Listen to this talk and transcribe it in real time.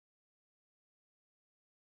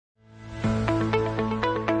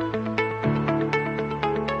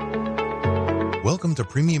Welcome to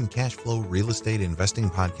Premium Cash Flow Real Estate Investing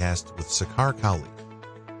Podcast with Sakar Cowley.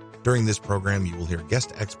 During this program, you will hear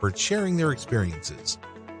guest experts sharing their experiences,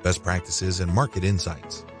 best practices, and market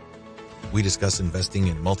insights. We discuss investing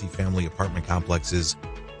in multifamily apartment complexes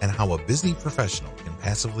and how a busy professional can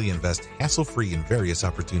passively invest hassle-free in various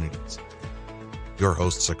opportunities. Your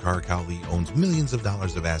host, Sakar Cowley, owns millions of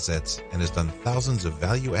dollars of assets and has done thousands of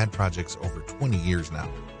value-add projects over 20 years now.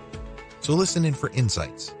 So listen in for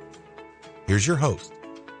insights. Here's your host,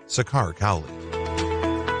 Sakar Cowley.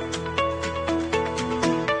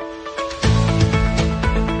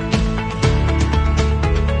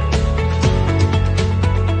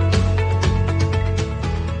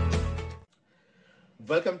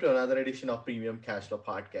 Welcome to another edition of Premium Cash Flow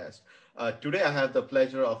Podcast. Today, I have the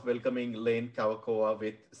pleasure of welcoming Lane Kawakoa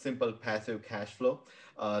with Simple Passive Cash Flow.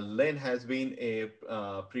 Lane has been a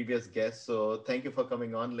previous guest, so thank you for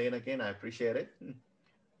coming on, Lane, again. I appreciate it.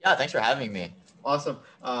 Yeah, thanks for having me. Awesome.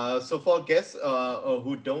 So for guests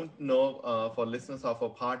who don't know, for listeners of our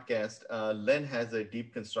podcast, Len has a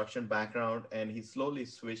deep construction background and he slowly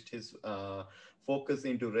switched his focus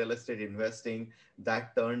into real estate investing.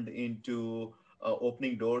 That turned into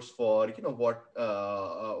opening doors for,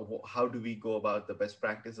 how do we go about the best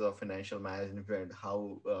practices of financial management,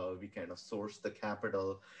 how we kind of source the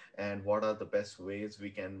capital, and what are the best ways we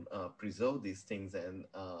can preserve these things, and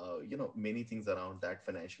many things around that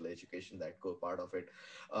financial education that go part of it.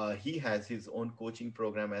 He has his own coaching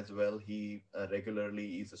program as well. He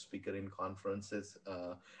regularly is a speaker in conferences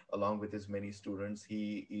along with his many students.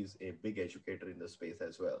 He is a big educator in the space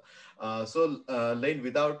as well. So Lane,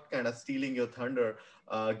 without kind of stealing your thunder,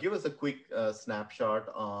 give us a quick snapshot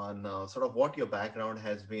on sort of what your background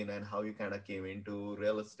has been and how you kind of came into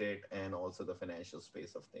real estate and also the financial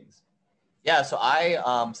space of things. Yeah, so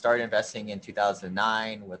I started investing in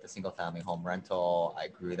 2009 with a single family home rental. I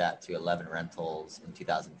grew that to 11 rentals in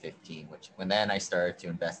 2015, when then I started to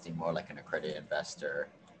investing more like an accredited investor.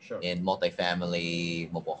 Sure. In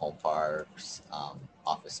multifamily, mobile home parks,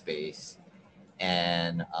 office space.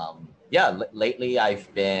 And lately I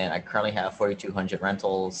currently have 4,200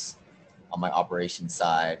 rentals on my operations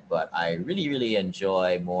side, but I really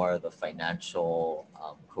enjoy more the financial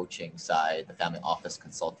coaching side, the family office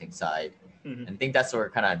consulting side. Mm-hmm. And I think that's what we're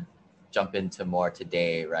kind of jump into more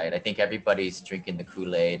today, right? I think everybody's drinking the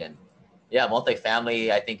Kool-Aid, and multifamily,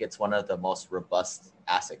 I think it's one of the most robust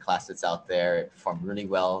asset classes out there. It performed really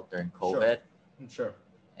well during COVID. Sure.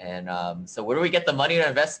 And so where do we get the money to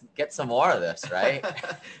invest, get some more of this, right?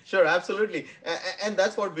 Sure, absolutely. And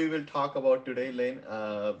that's what we will talk about today, Lane.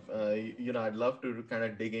 I'd love to kind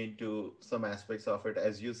of dig into some aspects of it.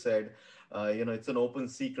 As you said, it's an open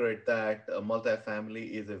secret that multifamily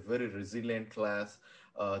is a very resilient class.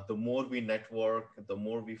 The more we network, the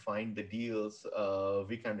more we find the deals,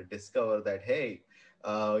 we kind of discover that, hey,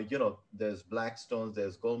 there's Blackstone,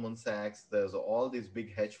 there's Goldman Sachs, there's all these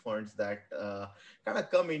big hedge funds that kind of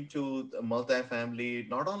come into multifamily,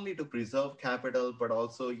 not only to preserve capital, but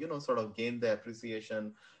also, sort of gain the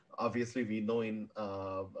appreciation. Obviously, we know in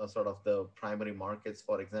sort of the primary markets,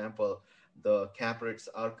 for example, the cap rates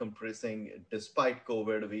are compressing despite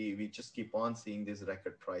COVID. We just keep on seeing these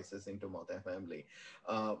record prices into multifamily.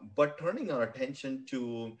 But turning our attention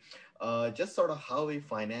to just sort of how we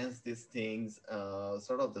finance these things,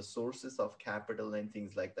 sort of the sources of capital and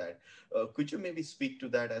things like that. Could you maybe speak to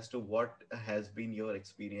that as to what has been your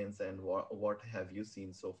experience and what have you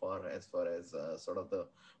seen so far as sort of the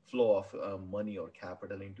flow of money or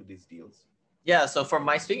capital into these deals? Yeah, so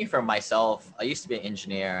speaking for myself, I used to be an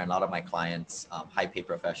engineer, and a lot of my clients, high-paid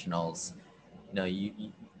professionals,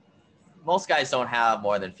 most guys don't have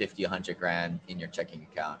more than 50, 100 grand in your checking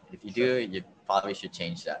account. If you do, you probably should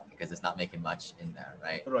change that because it's not making much in there,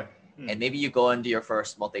 right? Right. And maybe you go into your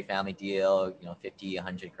first multifamily deal, 50,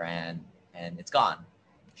 100 grand, and it's gone.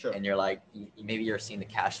 Sure. And you're like, maybe you're seeing the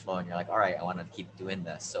cash flow and you're like, all right, I want to keep doing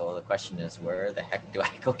this. So the question is, where the heck do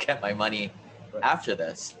I go get my money after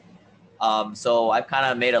this? So I've kind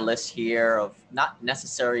of made a list here of not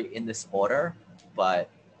necessarily in this order,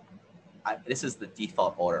 but this is the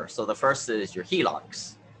default order. So the first is your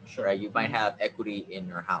HELOCs, Sure. Right? You might have equity in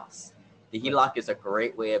your house. The HELOC is a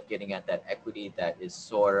great way of getting at that equity that is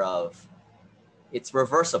sort of, it's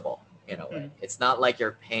reversible in a way. It's not like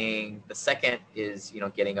you're paying. The second is,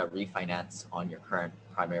 getting a refinance on your current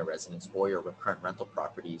primary residence or your current rental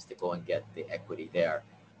properties to go and get the equity there.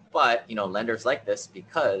 But, lenders like this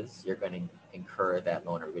because you're going to incur that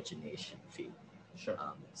loan origination fee. Sure.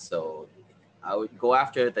 So I would go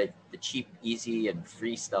after the cheap, easy, and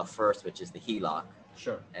free stuff first, which is the HELOC.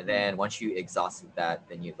 Sure. And then once you exhausted that,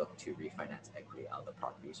 then you look to refinance equity out of the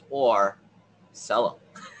properties or sell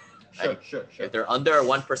them. Sure, Like, sure, sure. if they're under a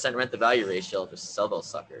 1% rent to value ratio, just sell those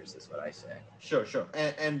suckers, is what I say. Sure, sure.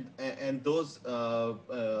 And those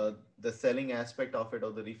the selling aspect of it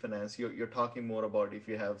or the refinance, you're talking more about if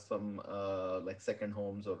you have some like second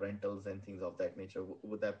homes or rentals and things of that nature.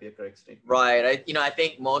 Would that be a correct statement? Right. I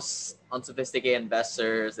think most unsophisticated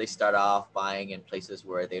investors, they start off buying in places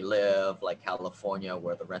where they live, like California,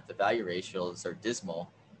 where the rent to value ratios are dismal.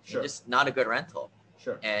 Sure. Just not a good rental.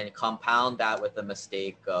 Sure. And compound that with the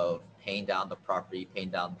mistake of paying down the property, paying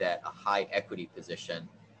down debt, a high equity position,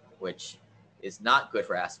 which is not good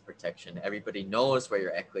for asset protection. Everybody knows where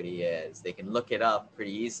your equity is. They can look it up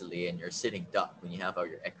pretty easily, and you're sitting duck when you have all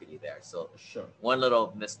your equity there. So Sure. one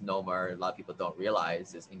little misnomer a lot of people don't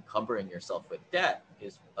realize is encumbering yourself with debt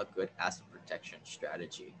is a good asset protection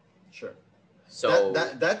strategy. Sure. So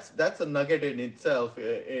that's a nugget in itself.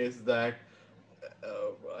 Is that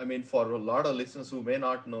I mean, for a lot of listeners who may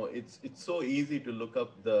not know, it's so easy to look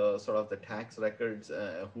up the sort of the tax records,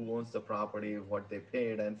 who owns the property, what they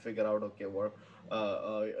paid, and figure out okay, what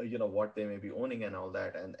what they may be owning and all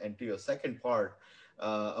that. And to your second part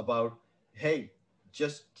about hey,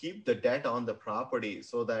 just keep the debt on the property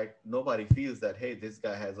so that nobody feels that hey, this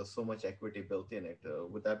guy has so much equity built in it.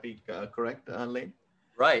 Would that be correct, Lane?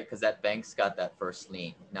 right, because that bank's got that first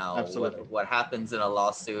lien. Now, Absolutely. what happens in a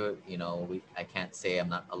lawsuit? I can't say, I'm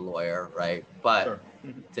not a lawyer, right? But Sure.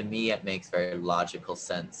 to me, it makes very logical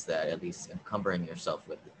sense that at least encumbering yourself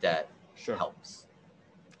with the debt Sure. helps.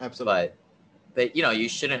 Absolutely. But you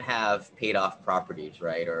shouldn't have paid off properties,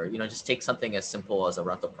 right? Or just take something as simple as a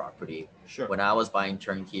rental property. Sure. When I was buying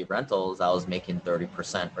turnkey rentals, I was making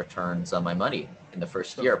 30% returns on my money in the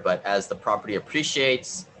first Sure. year. But as the property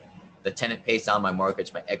appreciates, the tenant pays down my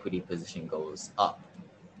mortgage, my equity position goes up.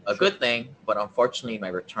 A Sure. good thing, but unfortunately, my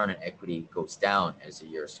return on equity goes down as the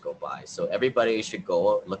years go by. So everybody should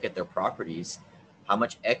go look at their properties. How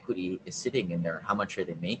much equity is sitting in there? How much are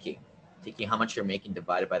they making? Taking how much you're making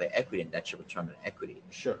divided by the equity, and that's your return on equity.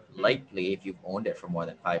 Sure. Likely, if you've owned it for more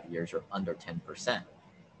than 5 years, you're under 10%.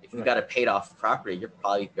 If you've Right. got a paid off property, you're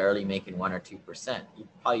probably barely making 1 or 2%. You're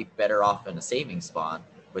probably better off in a savings bond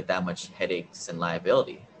with that much headaches and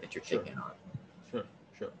liability that you're Sure. taking on. Sure.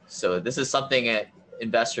 Sure. So this is something that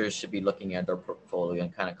investors should be looking at their portfolio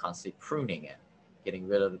and kind of constantly pruning it, getting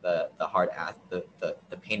rid of the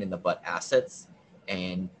pain in the butt assets,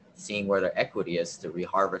 and seeing where their equity is to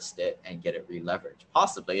reharvest it and get it re-leveraged,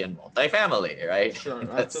 possibly in multifamily, right? Sure.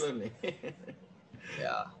 Absolutely.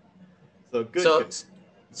 Yeah. So good. So, good.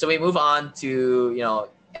 so we move on to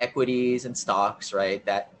equities and stocks, right?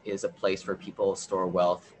 That is a place where people store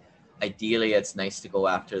wealth. Ideally, it's nice to go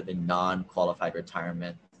after the non-qualified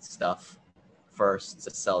retirement stuff first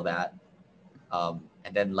to sell that, and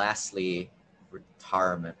then lastly,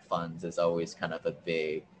 retirement funds is always kind of a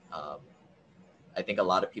big. I think a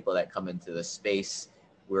lot of people that come into the space,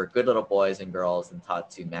 we're good little boys and girls and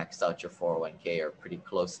taught to max out your 401k or pretty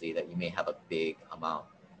closely, that you may have a big amount.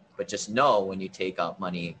 But just know when you take out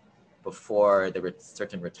money before the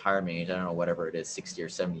certain retirement age, I don't know, whatever it is, 60 or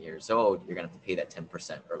 70 years old, you're going to have to pay that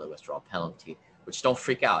 10% early withdrawal penalty, which don't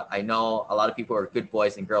freak out. I know a lot of people who are good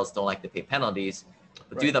boys and girls don't like to pay penalties,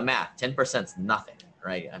 but do Right. the math. 10% is nothing,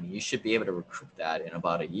 right? I mean, you should be able to recoup that in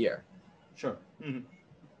about a year. Sure.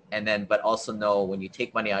 And then, but also know when you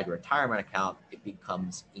take money out of your retirement account, it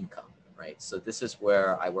becomes income, right? So this is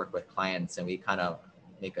where I work with clients and we kind of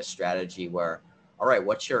make a strategy where, all right,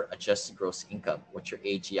 what's your adjusted gross income? What's your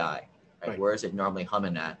AGI? Right? Where is it normally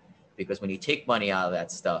humming at? Because when you take money out of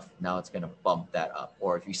that stuff, now it's going to bump that up.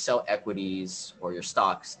 Or if you sell equities or your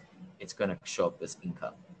stocks, it's going to show up as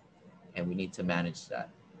income. And we need to manage that.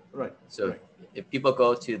 Right. So right. if people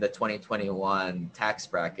go to the 2021 tax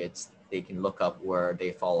brackets, they can look up where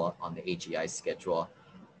they fall on the AGI schedule.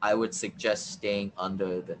 I would suggest staying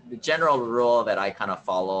under the general rule that I kind of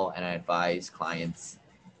follow and I advise clients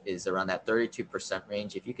is around that 32%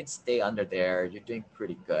 range. If you can stay under there, you're doing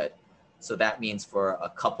pretty good. So that means for a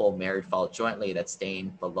couple married filed jointly, that's staying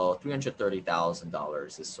below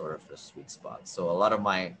 $330,000 is sort of the sweet spot. So a lot of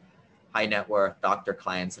my high net worth doctor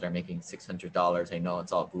clients that are making $600, I know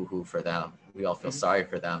it's all boohoo for them. We all feel sorry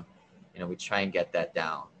for them. We try and get that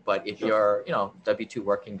down. But if you're, W-2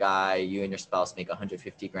 working guy, you and your spouse make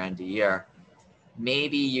 150 grand a year,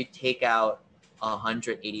 maybe you take out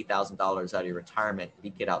 $180,000 out of your retirement,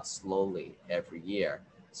 leak it out slowly every year.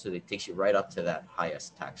 So it takes you right up to that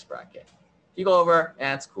highest tax bracket. If you go over,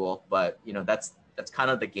 it's cool. But, that's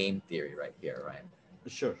kind of the game theory right here, right?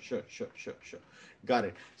 Sure. Got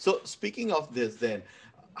it. So speaking of this then,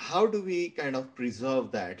 how do we kind of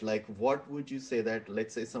preserve that? Like, what would you say that,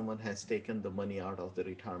 let's say someone has taken the money out of the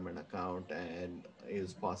retirement account and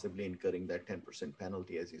is possibly incurring that 10%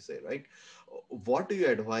 penalty, as you say, right? What do you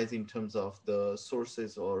advise in terms of the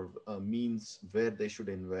sources or means where they should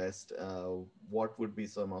invest? What would be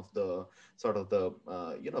some of the sort of the,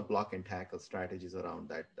 block and tackle strategies around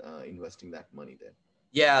that, investing that money there?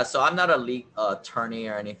 Yeah, so I'm not a legal attorney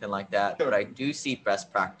or anything like that, but Sure. I do see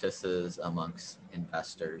best practices amongst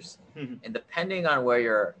investors. Mhm, And depending on where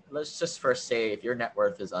you're, let's just first say if your net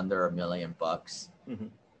worth is under $1 million, mhm.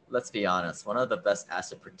 let's be honest, one of the best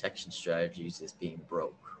asset protection strategies is being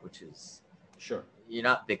broke, which is Sure. you're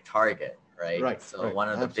not big target, right? Right, So right. one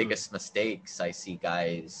of the Absolutely. biggest mistakes I see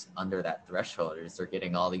guys under that threshold is they're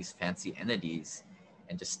getting all these fancy entities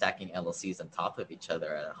and just stacking LLCs on top of each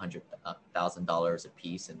other at $100,000 a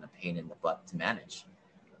piece and a pain in the butt to manage.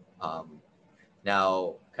 Um,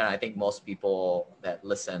 Now, kind of, I think most people that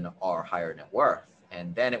listen are higher net worth,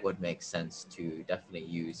 and then it would make sense to definitely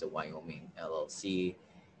use a Wyoming LLC,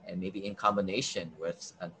 and maybe in combination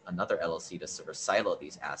with another LLC to sort of silo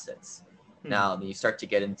these assets. Mhm. Now, you start to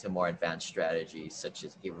get into more advanced strategies such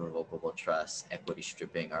as irrevocable trust, equity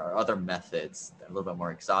stripping, or other methods that are a little bit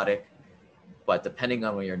more exotic. But depending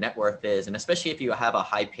on where your net worth is, and especially if you have a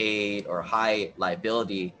high paid or high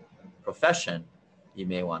liability profession, you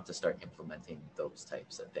may want to start implementing those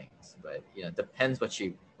types of things. But it depends what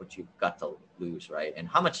you got to lose, right? And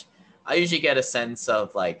how much. I usually get a sense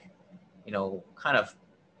of like, kind of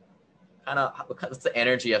what's the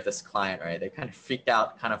energy of this client, right? They're kind of freaked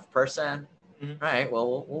out kind of person, Mhm. right?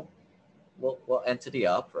 Well, we'll entity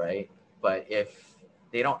up, right? But if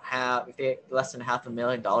they less than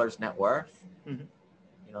 $500,000 net worth, Mhm.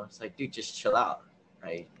 it's like, dude, just chill out,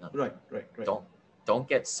 right? Right, right, right. Don't don't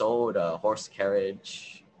get sold a horse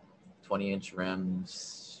carriage, 20-inch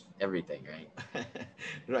rims, everything, right?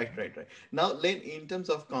 Right, right, right. Now, Lane, in terms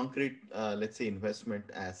of concrete, let's say investment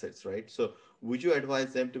assets, right? So, would you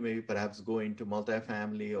advise them to maybe perhaps go into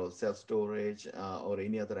multifamily or self-storage or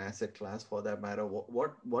any other asset class for that matter?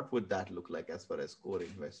 What would that look like as far as core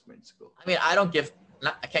investments go? I mean,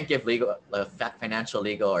 I can't give legal, financial,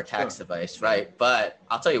 legal, or Sure. tax advice, No, right? But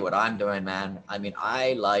I'll tell you what I'm doing, man. I mean,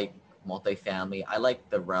 I like multifamily. I like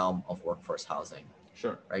the realm of workforce housing,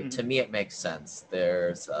 sure. right? Hmm. To me, it makes sense.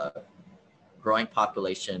 There's a growing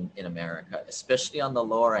population in America, especially on the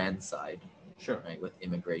lower end side, Sure. right, with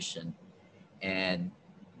immigration, and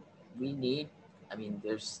we need. I mean,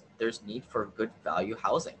 there's need for good value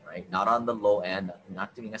housing, right? Not on the low end,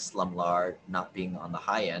 not doing a slumlord, not being on the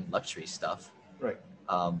high end luxury stuff. Right.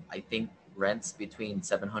 I think rents between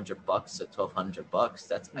 $700 to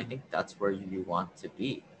 $1,200. I Hmm. think that's where you want to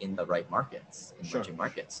be in the right markets, Sure. emerging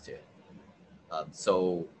markets too.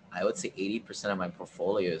 So I would say 80% of my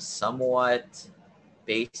portfolio is somewhat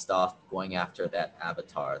based off going after that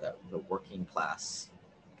avatar, that the working class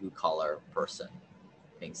blue collar person,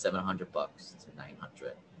 paying $700 to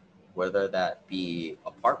 900, whether that be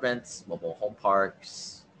apartments, mobile home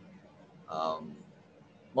parks. Um,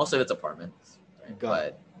 Most of it's apartments, right? Got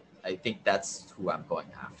it. But I think that's who I'm going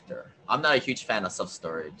after. I'm not a huge fan of self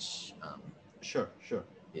storage. Sure. Sure.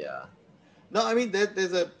 Yeah, No, I mean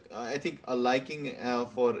there's a I think a liking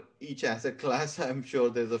for each asset class. I'm sure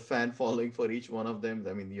there's a fan following for each one of them.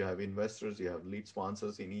 I mean, you have investors, you have lead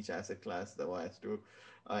sponsors in each asset class that as to,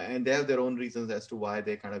 and they have their own reasons as to why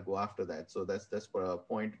they kind of go after that. So that's for a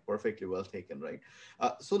point perfectly well taken, right?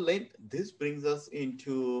 So Len, this brings us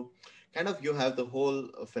into kind of you have the whole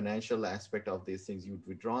financial aspect of these things. You've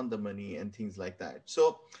withdrawn the money and things like that.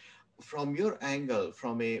 So from your angle,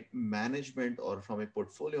 from a management or from a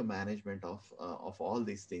portfolio management of all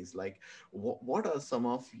these things, like what are some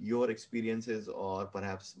of your experiences, or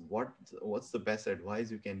perhaps what's the best advice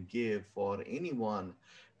you can give for anyone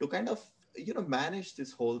to kind of manage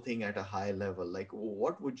this whole thing at a high level? Like,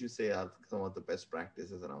 what would you say are some of the best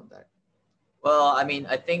practices around that? well, I mean,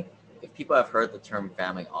 I think if people have heard the term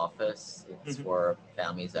family office, it's Hmm. for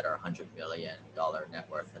families that are $100 million net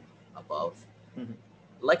worth and above. Hmm.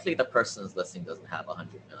 Likely the person's listening doesn't have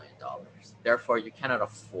 $100 million. Therefore, you cannot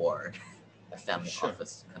afford a family Sure.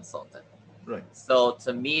 office consultant. Right. So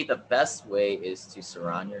to me, the best way is to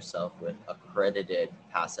surround yourself with accredited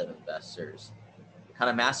passive investors, kind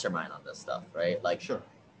of mastermind on this stuff, right? Like, Sure.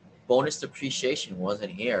 bonus depreciation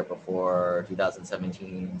wasn't here before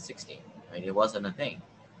 2017-16, right? It wasn't a thing.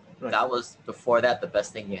 Right. That was before that. The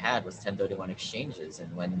best thing you had was 1031 exchanges,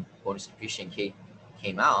 and when bonus depreciation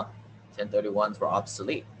came out, 1031s were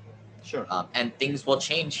obsolete. Sure. And things will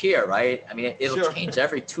change here, right? I mean, it'll Sure. change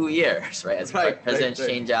every 2 years, right? As Right, right, presidents right.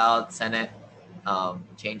 change out, Senate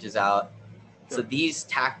changes out. So these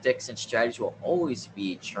tactics and strategies will always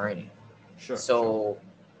be churning. So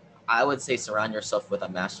I would say surround yourself with a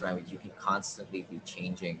mastermind where you can constantly be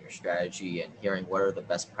changing your strategy and hearing what are the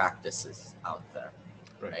best practices out there.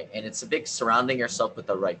 Right. And it's a big surrounding yourself with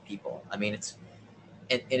the right people. I mean,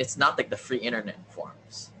 and it's not like the free internet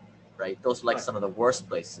forums, right? Those are like some of the worst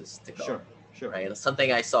places to go. Right.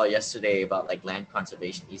 Something I saw yesterday about like land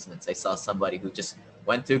conservation easements. I saw somebody who just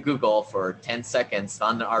went to Google for 10 seconds,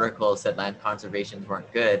 found an article, said land conservations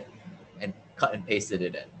weren't good, and cut and pasted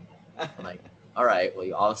it in. I'm like, all right, well,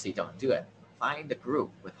 you obviously don't do it. Find a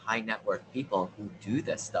group with high net worth people who do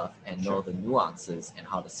this stuff and know the nuances and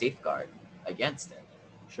how to safeguard against it.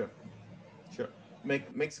 Sure.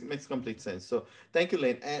 Makes complete sense. So thank you,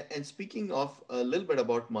 Lane. And speaking of a little bit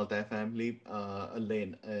about multifamily,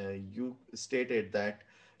 Lane, you stated that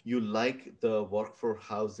you like the workforce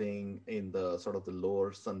housing in the sort of the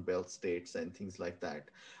lower Sunbelt states and things like that.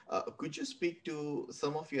 Could you speak to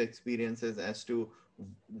some of your experiences as to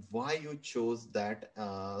why you chose that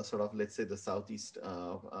sort of, let's say, the southeast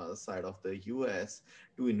side of the US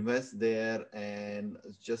to invest there, and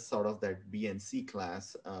just sort of that B and C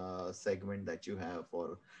class segment that you have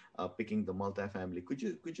for picking the multifamily? Could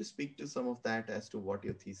you speak to some of that as to what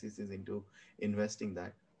your thesis is into investing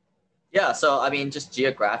that? Yeah, so I mean, just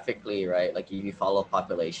geographically, right? Like if you follow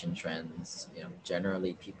population trends,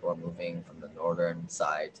 generally people are moving from the northern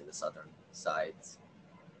side to the southern sides.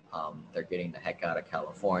 They're getting the heck out of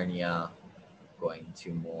California, going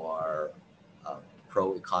to more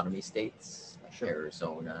pro-economy states like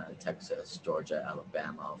Arizona, Texas, Georgia,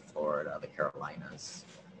 Alabama, Florida, the Carolinas,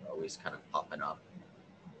 always kind of popping up.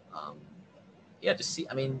 Just see.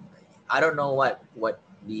 I mean, I don't know what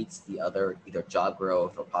leads the other, either job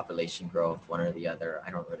growth or population growth, one or the other.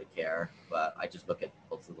 I don't really care, but I just look at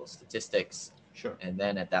both of those statistics. And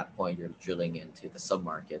then at that point, you're drilling into the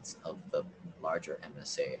submarkets of the larger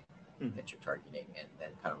MSA that you're targeting, and then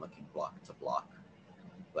kind of looking block to block.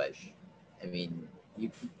 But I mean,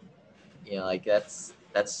 like that's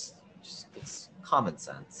just, it's common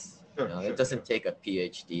sense. It doesn't take a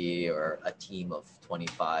PhD or a team of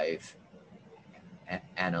 25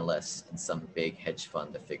 analysts in some big hedge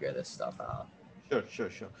fund to figure this stuff out. Sure.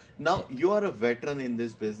 Now you are a veteran in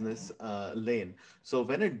this business, Lane. So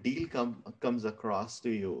when a deal comes across to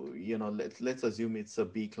you, let's assume it's a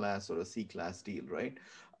B class or a C class deal, right?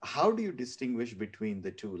 How do you distinguish between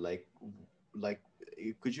the two? Like,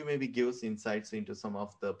 could you maybe give us insights into some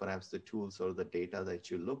of the perhaps the tools or the data that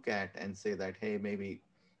you look at and say that, hey, maybe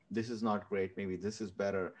this is not great, maybe this is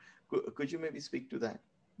better? Could you maybe speak to that?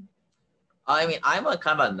 I mean, I'm a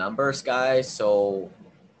kind of a numbers guy, so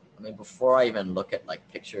I mean, before I even look at like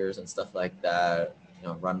pictures and stuff like that,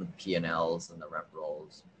 run the P&Ls and the rent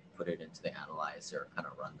rolls, put it into the analyzer, kind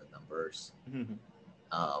of run the numbers.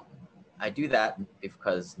 I do that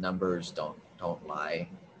because numbers don't lie.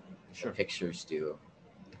 The pictures do.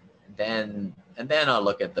 And then I'll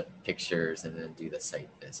look at the pictures and then do the site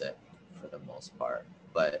visit for the most part.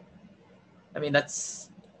 But I mean, if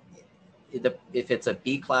it's a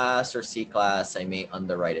B class or C class, I may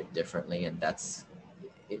underwrite it differently, and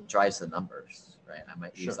it drives the numbers, right? I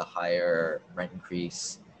might use a higher rent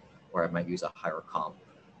increase, or I might use a higher comp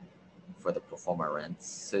for the pro forma rents.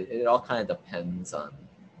 So it all kind of depends on,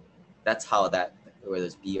 that's how that, whether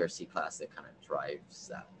it's B or C class, that kind of drives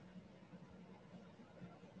that.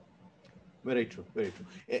 Very true.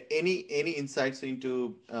 Any insights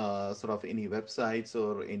into sort of any websites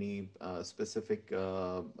or any specific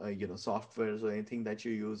softwares or anything that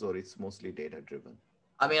you use, or it's mostly data driven?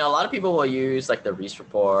 I mean, a lot of people will use like the Reach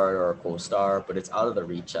Report or CoStar, but it's out of the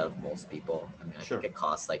reach of most people. I mean, I think it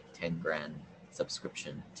costs like 10 grand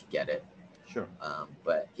subscription to get it.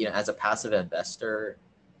 But as a passive investor,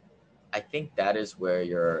 I think that's where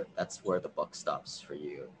the buck stops for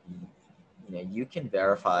you. You can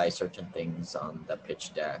verify certain things on the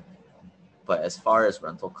pitch deck, but as far as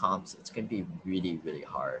rental comps, it's going to be really, really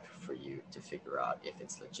hard for you to figure out if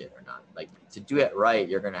it's legit or not. Like, to do it right,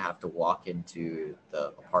 you're going to have to walk into the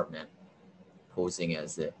apartment posing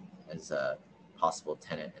as a possible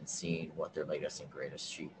tenant and seeing what their latest and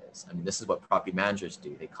greatest sheet is. I mean, this is what property managers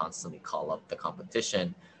do. They constantly call up the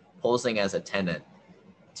competition, posing as a tenant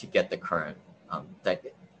to get the current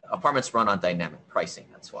apartments run on dynamic pricing.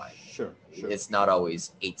 That's why. It's not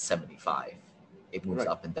always 875. It moves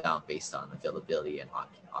up and down based on availability and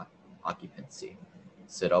occupancy.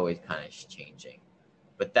 So it always kind of is changing.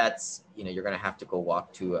 But that's, you're going to have to go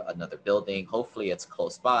walk to another building. Hopefully it's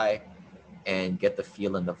close by, and get the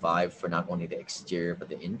feel and the vibe for not only the exterior, but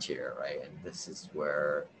the interior, right? And this is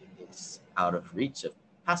where it's out of reach of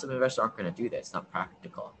passive investors aren't going to do that. It's not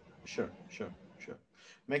practical. Sure.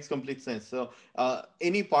 Makes complete sense. So,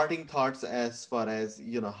 any parting thoughts as far as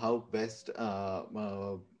how best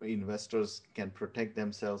investors can protect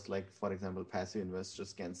themselves? Like, for example, passive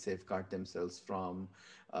investors can safeguard themselves from,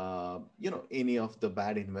 any of the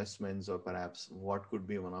bad investments, or perhaps what could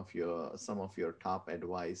be some of your top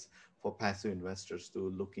advice for passive investors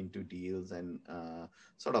to look into deals and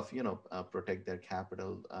sort of protect their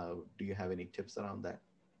capital. Do you have any tips around that?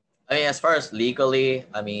 I mean, as far as legally,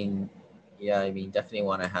 I mean, yeah, I mean, definitely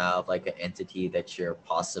want to have like an entity that you're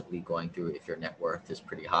possibly going through if your net worth is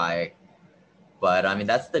pretty high. But I mean,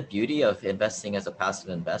 that's the beauty of investing as a passive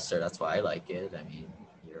investor. That's why I like it. I mean,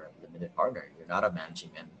 you're a limited partner. You're not a managing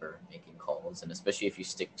member making calls. And especially if you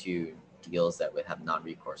stick to deals that would have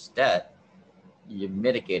non-recourse debt, you're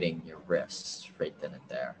mitigating your risks right then and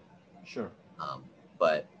there. Sure. Um,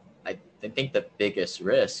 but I think the biggest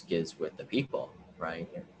risk is with the people, right?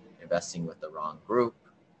 You're investing with the wrong group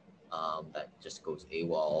that just goes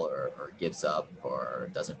AWOL or gives up or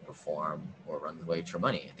doesn't perform or runs away with your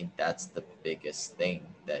money. I think that's the biggest thing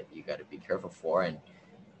that you got to be careful for. And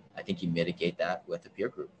I think you mitigate that with a peer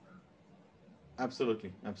group.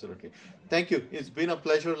 Absolutely, absolutely. Thank you. It's been a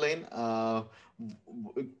pleasure, Lane.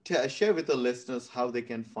 Share with the listeners how they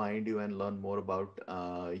can find you and learn more about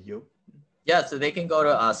you. Yeah, so they can go to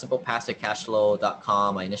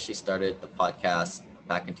simplepassivecashflow.com. I initially started the podcast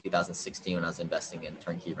back in 2016 when I was investing in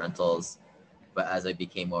turnkey rentals. But as I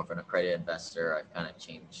became more of an accredited investor, I kind of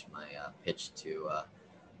changed my pitch to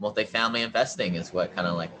multifamily investing is what kind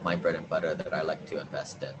of like my bread and butter that I like to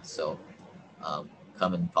invest in. So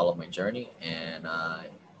come and follow my journey. And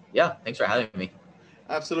yeah, thanks for having me.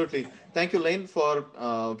 Absolutely. Thank you, Lane, for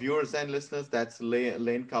viewers and listeners. That's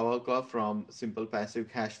Lane Kawalka from Simple Passive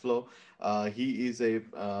Cash Flow. He is a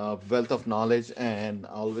wealth of knowledge and I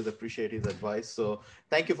always appreciate his advice. So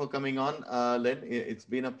thank you for coming on, Lane. It's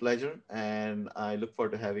been a pleasure. And I look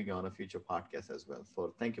forward to having you on a future podcast as well.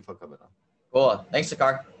 So thank you for coming on. Cool. Thanks,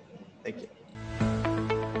 Sakar. Thank you.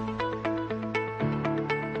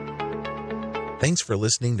 Thanks for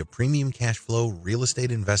listening to Premium Cash Flow Real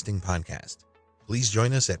Estate Investing Podcast. Please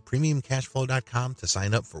join us at premiumcashflow.com to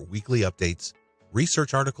sign up for weekly updates,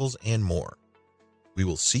 research articles, and more. We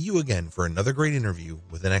will see you again for another great interview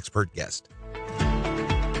with an expert guest.